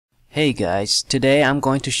Hey guys, today I'm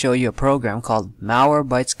going to show you a program called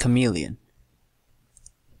Malwarebytes Chameleon.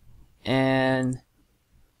 And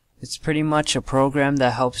it's pretty much a program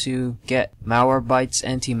that helps you get Malwarebytes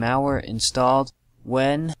Anti-malware installed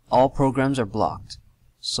when all programs are blocked.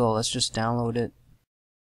 So let's just download it.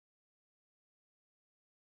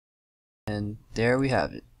 And there we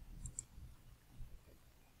have it.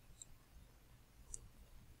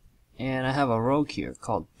 And I have a rogue here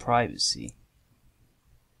called privacy.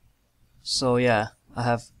 So yeah, I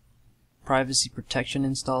have privacy protection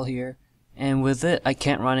installed here, and with it I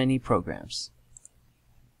can't run any programs.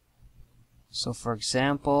 So for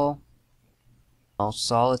example,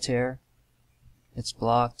 Solitaire, it's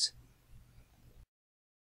blocked.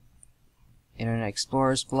 Internet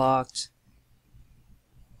Explorer is blocked.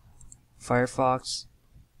 Firefox,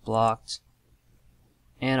 blocked.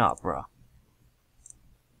 And Opera.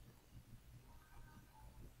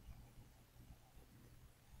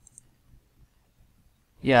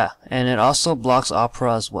 Yeah, and it also blocks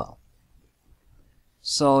Opera as well.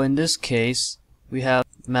 So in this case, we have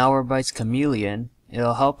Malwarebytes Chameleon.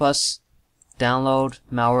 It'll help us download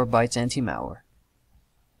Malwarebytes Anti-malware.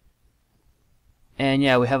 And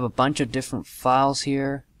yeah, we have a bunch of different files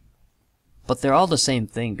here, but they're all the same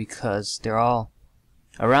thing because they're all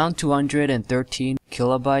around 213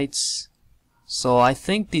 kilobytes. So I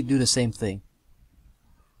think they do the same thing.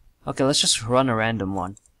 Okay, let's just run a random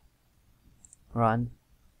one. Run.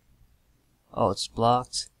 Oh, it's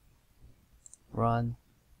blocked. Run.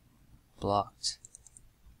 Blocked.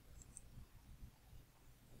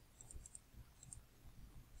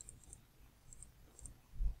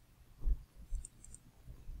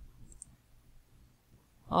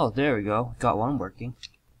 Oh, there we go. Got one working.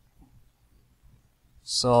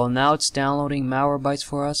 So now it's downloading Malwarebytes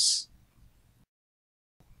for us.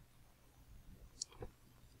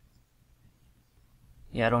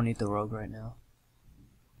 Yeah, I don't need the rogue right now.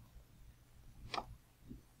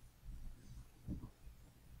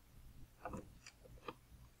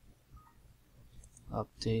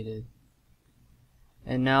 Updated.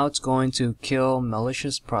 And now it's going to kill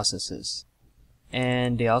malicious processes.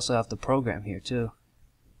 And they also have the program here too.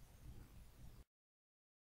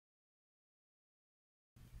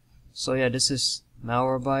 So yeah, this is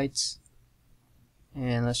Malwarebytes.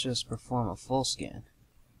 And let's just perform a full scan.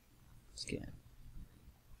 Scan.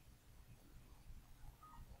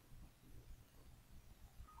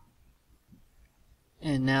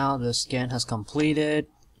 And now the scan has completed.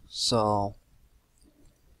 So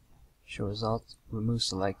show results, remove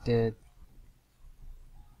selected,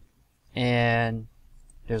 and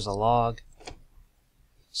there's a log.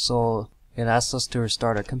 So it asks us to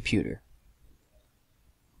restart our computer.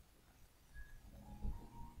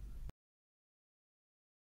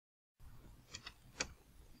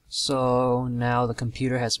 So now the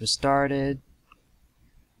computer has restarted.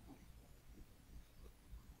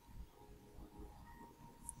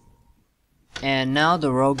 And now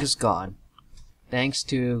the rogue is gone, thanks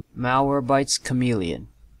to Malwarebytes Chameleon.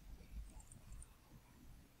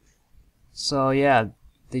 So yeah,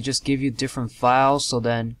 they just give you different files, so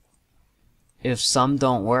then if some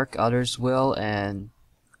don't work, others will, and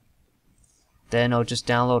then it'll just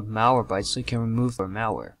download Malwarebytes so you can remove your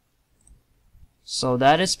malware. So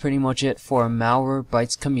that is pretty much it for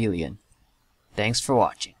Malwarebytes Chameleon. Thanks for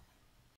watching.